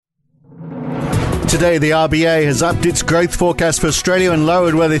Today, the RBA has upped its growth forecast for Australia and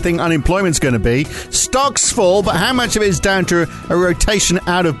lowered where they think unemployment's going to be. Stocks fall, but how much of it is down to a rotation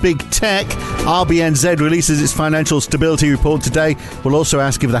out of big tech? RBNZ releases its financial stability report today. We'll also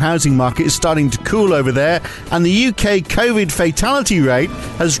ask if the housing market is starting to cool over there. And the UK COVID fatality rate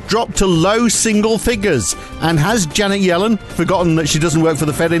has dropped to low single figures. And has Janet Yellen forgotten that she doesn't work for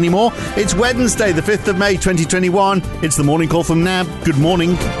the Fed anymore? It's Wednesday, the 5th of May, 2021. It's the morning call from NAB. Good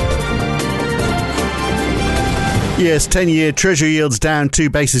morning. Yes, 10-year Treasury yields down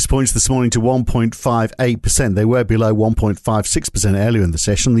 2 basis points this morning to 1.58%. They were below 1.56% earlier in the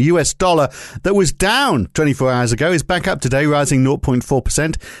session. The US dollar that was down 24 hours ago is back up today, rising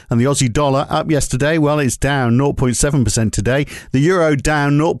 0.4%. And the Aussie dollar up yesterday, well, it's down 0.7% today. The euro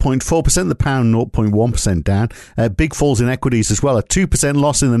down 0.4%, the pound 0.1% down. Big falls in equities as well. A 2%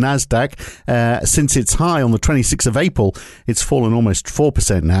 loss in the Nasdaq since its high on the 26th of April. It's fallen almost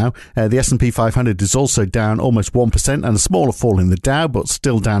 4% now. The S&P 500 is also down almost 1%, and a smaller fall in the Dow, but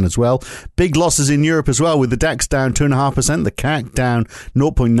still down as well. Big losses in Europe as well, with the DAX down 2.5%, the CAC down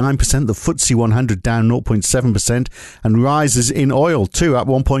 0.9%, the FTSE 100 down 0.7%, and rises in oil too, up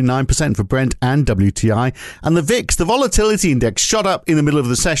 1.9% for Brent and WTI. And the VIX, the volatility index, shot up in the middle of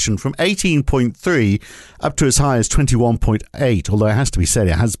the session from 18.3 up to as high as 21.8, although it has to be said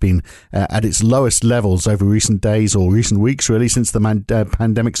it has been at its lowest levels over recent days or recent weeks, really, since the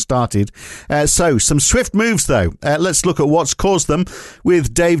pandemic started. So some swift moves, though. Let's look at what's caused them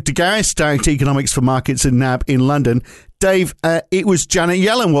with Dave DeGaris, Director Economics for Markets in NAB in London. Dave, it was Janet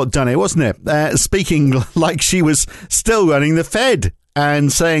Yellen what done it, wasn't it? Speaking like she was still running the Fed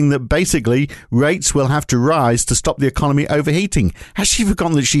and saying that basically rates will have to rise to stop the economy overheating. Has she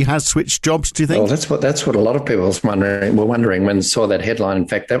forgotten that she has switched jobs, do you think? Well, that's what a lot of people were wondering when they saw that headline. In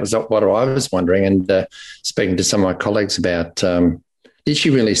fact, that was what I was wondering, and speaking to some of my colleagues about did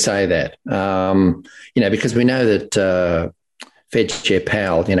she really say that? Because we know that Fed Chair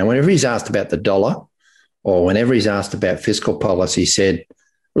Powell, whenever he's asked about the dollar or whenever he's asked about fiscal policy, said,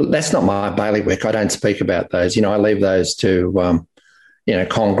 well, that's not my bailiwick. I don't speak about those. I leave those to,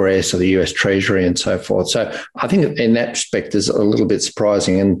 Congress or the US Treasury and so forth. So I think in that respect is a little bit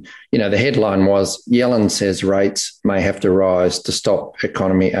surprising. And, the headline was Yellen says rates may have to rise to stop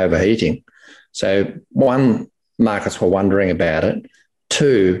economy overheating. So one, markets were wondering about it.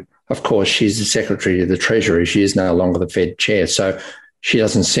 Two, of course, she's the Secretary of the Treasury. She is no longer the Fed chair. So she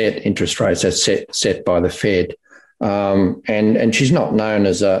doesn't set interest rates. That's set by the Fed. And she's not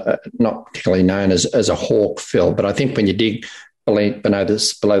particularly known as a hawk, Phil. But I think when you dig below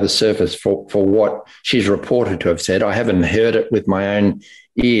the surface for what she's reported to have said, I haven't heard it with my own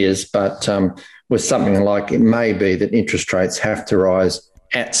ears, but with something like it may be that interest rates have to rise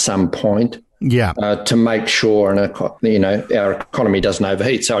at some point. Yeah, to make sure our economy doesn't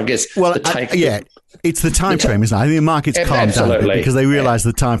overheat. So I guess it's the time frame, isn't it? I think the market's calmed down a bit because they realised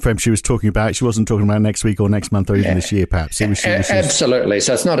the time frame she was talking about. She wasn't talking about next week or next month or even this year, perhaps. Absolutely.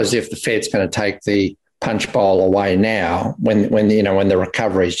 So it's not as if the Fed's going to take the punch bowl away now when the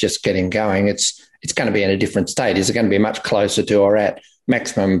recovery is just getting going. It's going to be in a different state. Is it going to be much closer to or at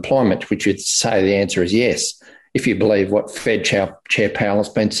maximum employment? Which you'd say the answer is yes, if you believe what Fed Chair Powell has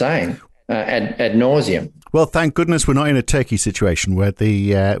been saying. Ad nauseum. Well, thank goodness we're not in a Turkey situation where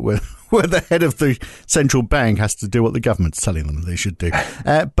the where the head of the central bank has to do what the government's telling them they should do.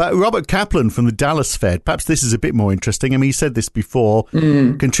 But Robert Kaplan from the Dallas Fed, perhaps this is a bit more interesting. I mean, he said this before,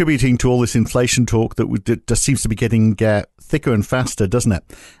 contributing to all this inflation talk that just seems to be getting thicker and faster, doesn't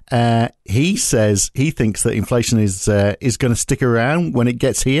it? He says he thinks that inflation is going to stick around when it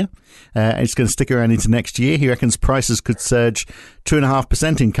gets here. It's going to stick around into next year. He reckons prices could surge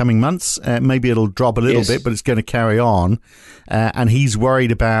 2.5% in coming months. Maybe it'll drop a little bit, but it's going to carry on. And he's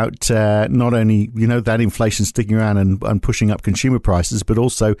worried about not only that inflation sticking around and pushing up consumer prices, but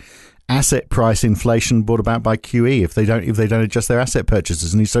also asset price inflation brought about by QE if they don't adjust their asset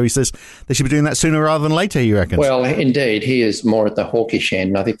purchases. And so he says they should be doing that sooner rather than later, he reckons. Well, indeed, he is more at the hawkish end.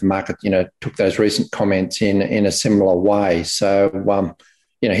 And I think the market, took those recent comments in a similar way. So,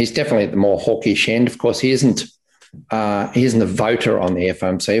 he's definitely at the more hawkish end. Of course, he isn't a voter on the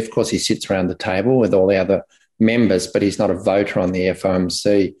FOMC. Of course, he sits around the table with all the other members, but he's not a voter on the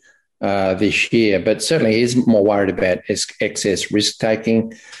FOMC this year. But certainly he is more worried about excess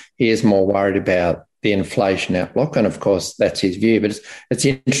risk-taking. He is more worried about the inflation outlook. And, of course, that's his view. But it's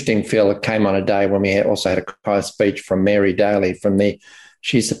interesting, Phil, it came on a day when we also had a speech from Mary Daly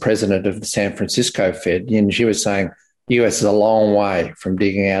she's the president of the San Francisco Fed, and she was saying the US is a long way from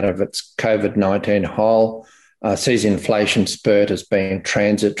digging out of its COVID-19 hole, sees inflation spurt as being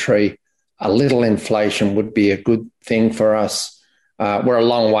transitory. A little inflation would be a good thing for us. we're a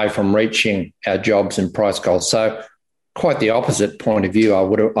long way from reaching our jobs and price goals. So quite the opposite point of view, I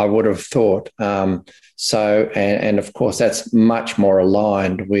would have thought. And of course, that's much more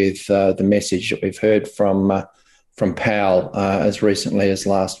aligned with the message that we've heard from Powell as recently as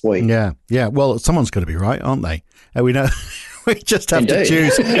last week. Yeah. Well, someone's going to be right, aren't they? We know. We just have Indeed. to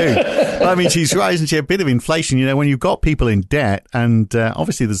choose who. I mean, she's right, isn't she? A bit of inflation, when you've got people in debt, and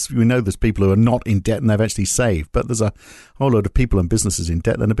obviously we know there's people who are not in debt and they've actually saved, but there's a whole load of people and businesses in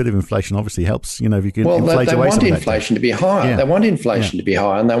debt, then a bit of inflation obviously helps, if you can inflate they away want some of inflation to be higher. Yeah. They want inflation to be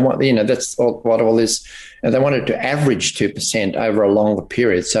higher, and they want, that's what all this, and they want it to average 2% over a longer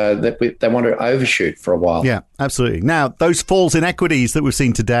period, so that they want to overshoot for a while. Yeah, absolutely. Now, those falls in equities that we've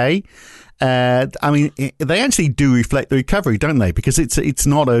seen today, they actually do reflect the recovery, don't they? Because it's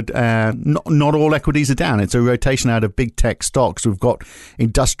not not all equities are down. It's a rotation out of big tech stocks. We've got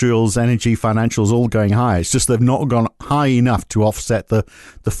industrials, energy, financials all going high. It's just they've not gone high enough to offset the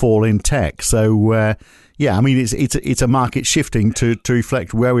fall in tech. So it's a market shifting to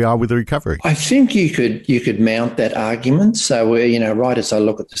reflect where we are with the recovery. I think you could mount that argument. So right as I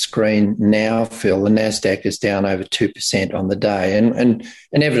look at the screen now, Phil, the Nasdaq is down over 2% on the day, and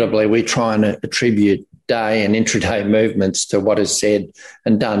inevitably we try and attribute day and intraday movements to what is said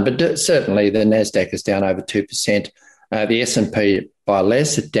and done. But certainly the Nasdaq is down over 2%. The S&P by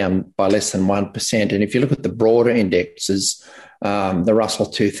less, it's down by less than 1%. And if you look at the broader indexes, the Russell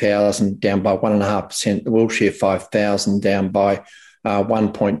 2000 down by 1.5%, the Wilshire 5000 down by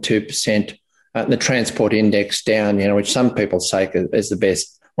 1.2%, the transport index down, which some people say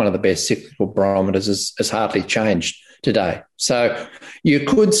is one of the best cyclical barometers, has hardly changed today. So you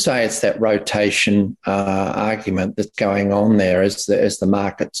could say it's that rotation argument that's going on there as the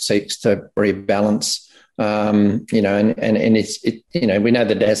market seeks to rebalance. And we know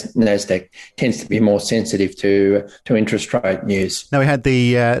the Nasdaq tends to be more sensitive to interest rate news. Now we had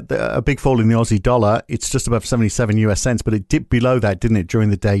a big fall in the Aussie dollar. It's just above 77 US cents, but it dipped below that, didn't it, during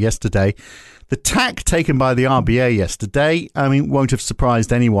the day yesterday? The tack taken by the RBA yesterday, won't have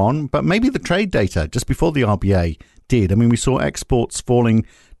surprised anyone, but maybe the trade data just before the RBA did. We saw exports falling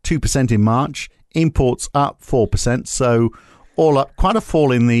 2% in March, imports up 4%, so all up, quite a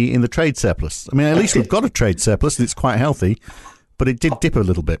fall in the trade surplus. At least we've got a trade surplus and it's quite healthy, but it did dip a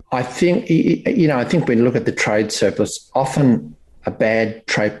little bit. I think when you look at the trade surplus, often a bad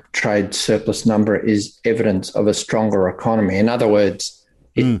trade surplus number is evidence of a stronger economy. In other words,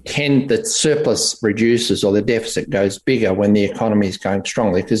 the surplus reduces or the deficit goes bigger when the economy is going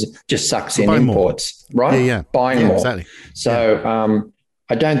strongly because it just sucks in imports, more. Right? Yeah. Buying more. Exactly. So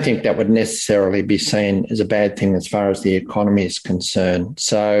I don't think that would necessarily be seen as a bad thing as far as the economy is concerned.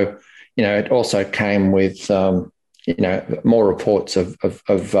 So, it also came with, more reports of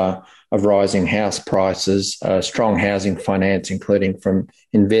rising house prices, strong housing finance, including from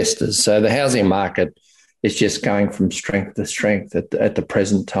investors. So the housing market is just going from strength to strength at the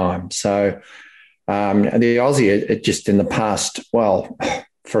present time. So the Aussie, it just in the past,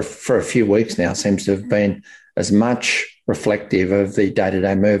 for a few weeks now, seems to have been as much reflective of the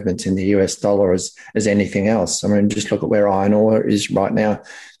day-to-day movements in the US dollar as anything else. Just look at where iron ore is right now,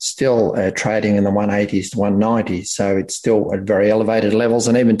 still trading in the 180s to 190s. So it's still at very elevated levels.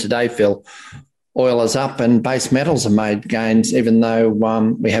 And even today, Phil, oil is up and base metals have made gains, even though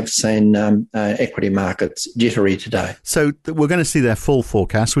we have seen equity markets jittery today. So we're going to see their full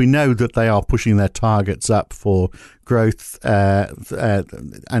forecast. We know that they are pushing their targets up for growth,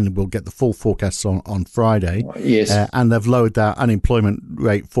 and we'll get the full forecasts on Friday. Yes. And they've lowered their unemployment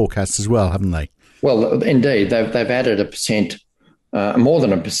rate forecasts as well, haven't they? Well, indeed. They've added 1%, more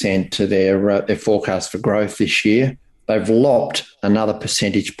than 1% to their forecast for growth this year. They've lopped another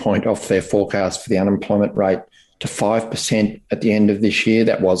percentage point off their forecast for the unemployment rate to 5% at the end of this year.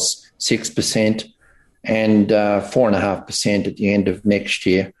 That was 6%, and 4.5% at the end of next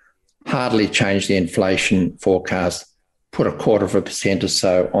year. Hardly changed the inflation forecast, put 0.25% or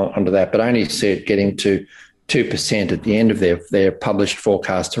so onto that, but only see it getting to 2% at the end of their published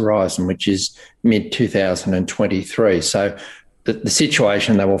forecast horizon, which is mid-2023. So the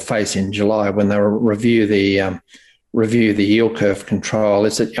situation they will face in July when they review the yield curve control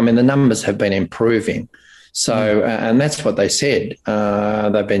is that, the numbers have been improving. So, and that's what they said.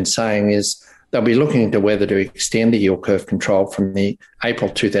 They've been saying is they'll be looking into whether to extend the yield curve control from the April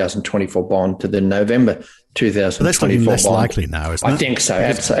 2024 bond to the November 2024 that's looking less bond. Likely now, isn't it? I think so.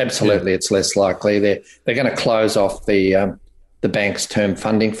 Absolutely. Yeah. It's less likely. They're going to close off the bank's term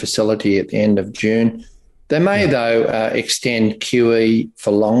funding facility at the end of June. They may, though, extend QE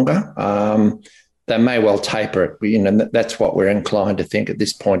for longer. They may well taper it. That's what we're inclined to think at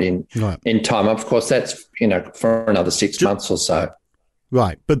this point in time. Of course, that's, for another 6 months or so.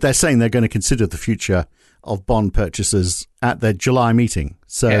 Right, but they're saying they're going to consider the future of bond purchases at their July meeting.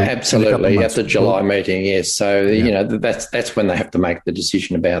 So yeah, absolutely, at the July meeting, yes. So that's when they have to make the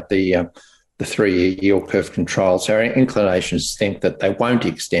decision about the 3-year yield curve control. So our inclination is to think that they won't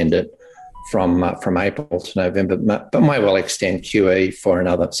extend it from April to November, but may well extend QE for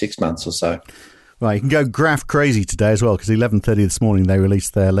another 6 months or so. Right, you can go graph crazy today as well, because 11:30 this morning they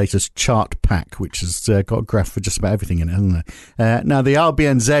released their latest chart pack, which has got a graph for just about everything in it, hasn't it? Now, the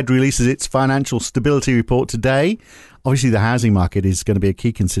RBNZ releases its financial stability report today. Obviously, the housing market is going to be a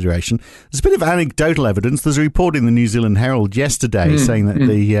key consideration. There's a bit of anecdotal evidence. There's a report in the New Zealand Herald yesterday saying that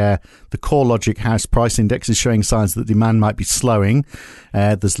the CoreLogic House Price Index is showing signs that demand might be slowing.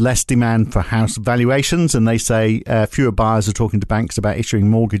 There's less demand for house valuations, and they say fewer buyers are talking to banks about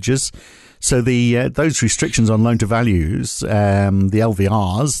issuing mortgages. So those restrictions on loan to values, the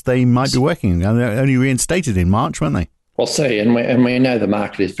LVRs, they might be working. They're only reinstated in March, weren't they? We'll see, and we know the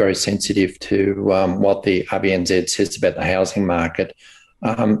market is very sensitive to what the RBNZ says about the housing market,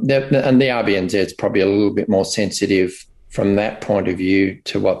 and the RBNZ is probably a little bit more sensitive from that point of view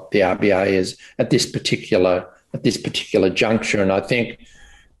to what the RBA is at this particular juncture. And I think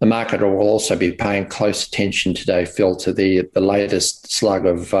the market will also be paying close attention today, Phil, to the latest slug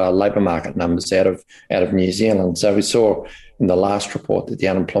of labour market numbers out of New Zealand. So we saw in the last report that the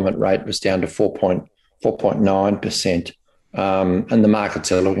unemployment rate was down to 4.9%, and the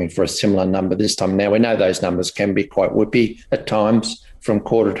markets are looking for a similar number this time. Now, we know those numbers can be quite whippy at times from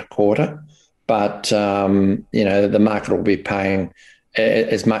quarter to quarter, but the market will be paying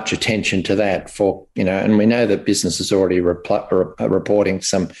as much attention to that and we know that business is already reporting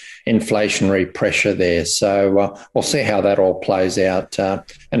some inflationary pressure there. So we'll see how that all plays out.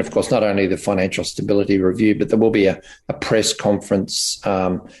 And of course, not only the financial stability review, but there will be a press conference,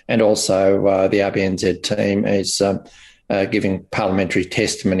 and also the RBNZ team is giving parliamentary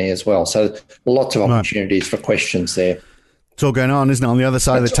testimony as well. So lots of opportunities for questions there. It's all going on, isn't it, on the other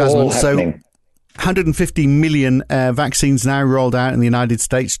side of the Tasman? So 150 million vaccines now rolled out in the United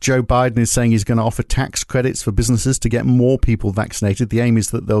States. Joe Biden is saying he's going to offer tax credits for businesses to get more people vaccinated. The aim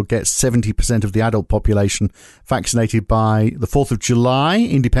is that they'll get 70% of the adult population vaccinated by the 4th of July,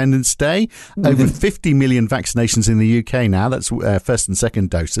 Independence Day. Over 50 million vaccinations in the UK now. That's first and second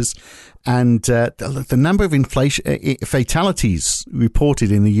doses. And the number of fatalities reported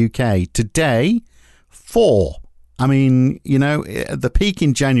in the UK today, 4. I mean, at the peak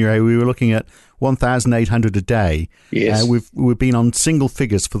in January, we were looking at 1,800 a day. Yes. We've been on single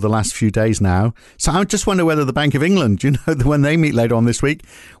figures for the last few days now. So I just wonder whether the Bank of England, when they meet later on this week,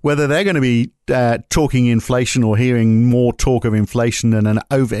 whether they're going to be talking inflation or hearing more talk of inflation and an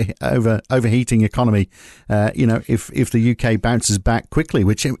overheating economy, if the UK bounces back quickly,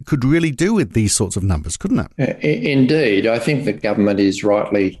 which it could really do with these sorts of numbers, couldn't it? Indeed. I think the government is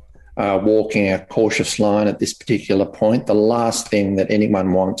rightly walking a cautious line at this particular point. The last thing that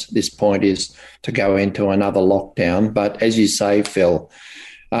anyone wants at this point is to go into another lockdown. But as you say, Phil,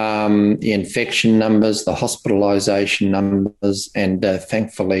 the infection numbers, the hospitalisation numbers, and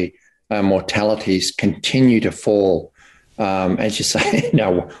thankfully mortalities continue to fall. As you say,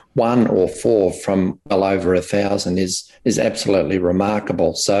 1 or 4 from well over 1,000 is absolutely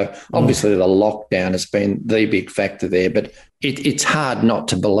remarkable. So obviously the lockdown has been the big factor there, but it's hard not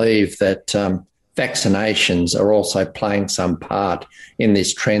to believe that vaccinations are also playing some part in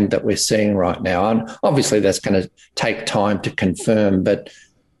this trend that we're seeing right now. And obviously that's going to take time to confirm, but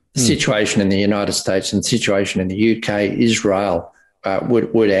the situation in the United States and the situation in the UK, Israel,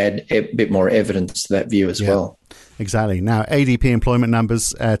 would add a bit more evidence to that view as well. Exactly. Now, ADP employment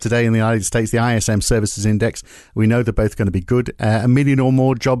numbers today in the United States, the ISM Services Index, we know they're both going to be good. 1 million or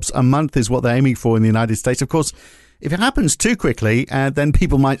more jobs a month is what they're aiming for in the United States. Of course, if it happens too quickly, then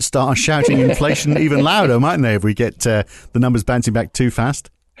people might start shouting inflation even louder, mightn't they, if we get the numbers bouncing back too fast?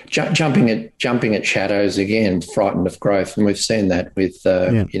 Jumping at shadows again, frightened of growth, and we've seen that with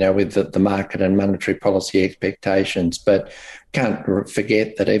the market and monetary policy expectations. But can't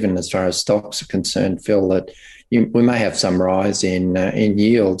forget that even as far as stocks are concerned, Phil, that we may have some rise in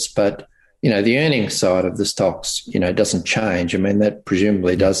yields, but the earnings side of the stocks doesn't change. I mean, that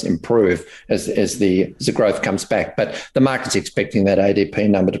presumably does improve as the growth comes back. But the market's expecting that ADP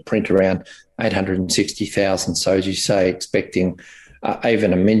number to print around 860,000. So as you say, expecting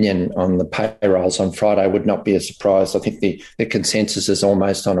even 1 million on the payrolls on Friday would not be a surprise. I think the consensus is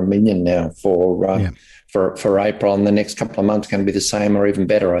almost on 1 million now for April, and the next couple of months going to be the same or even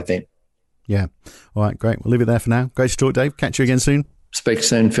better, I think. Yeah. All right, great. We'll leave it there for now. Great to talk, Dave. Catch you again soon. Speak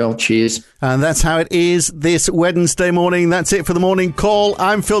soon, Phil. Cheers. And that's how it is this Wednesday morning. That's it for the morning call.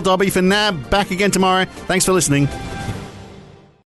 I'm Phil Dobbie for now. Back again tomorrow. Thanks for listening.